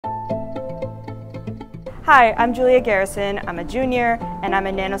Hi, I'm Julia Garrison. I'm a junior and I'm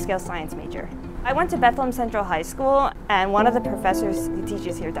a nanoscale science major. I went to Bethlehem Central High School, and one of the professors who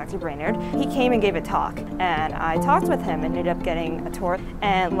teaches here, Dr. Brainerd, he came and gave a talk, and I talked with him and ended up getting a tour,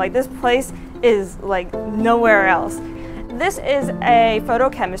 and this place is like nowhere else. This is a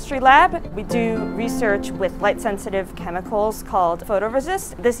photochemistry lab. We do research with light-sensitive chemicals called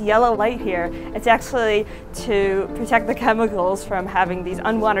photoresist. This yellow light here, it's actually to protect the chemicals from having these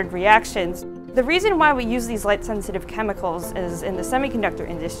unwanted reactions. The reason why we use these light-sensitive chemicals is in the semiconductor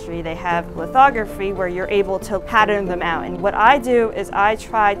industry, they have lithography where you're able to pattern them out. And what I do is I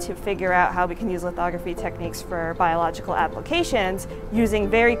try to figure out how we can use lithography techniques for biological applications using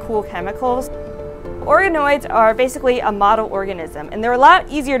very cool chemicals. Organoids are basically a model organism, and they're a lot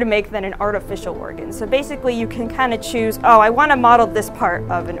easier to make than an artificial organ. So basically you can kind of choose, oh, I want to model this part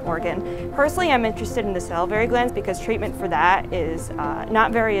of an organ. Personally, I'm interested in the salivary glands because treatment for that is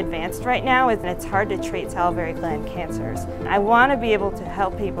not very advanced right now, and it's hard to treat salivary gland cancers. I want to be able to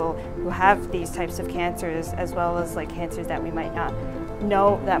help people who have these types of cancers as well as cancers that we might not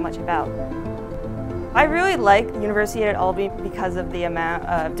know that much about. I really like the University at Albany because of the amount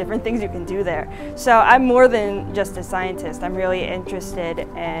of different things you can do there. So I'm more than just a scientist. I'm really interested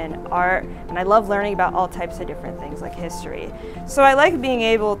in art, and I love learning about all types of different things like history. So I like being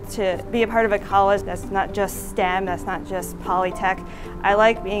able to be a part of a college that's not just STEM, that's not just Polytech. I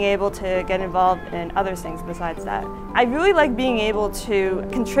like being able to get involved in other things besides that. I really like being able to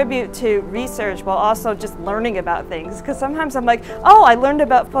contribute to research while also just learning about things, because sometimes I'm like, oh, I learned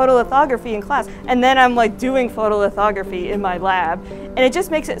about photolithography in class, and then I'm doing photolithography in my lab, and it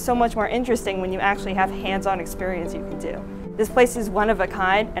just makes it so much more interesting when you actually have hands-on experience you can do. This place is one of a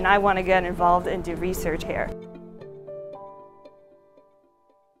kind, and I want to get involved and do research here.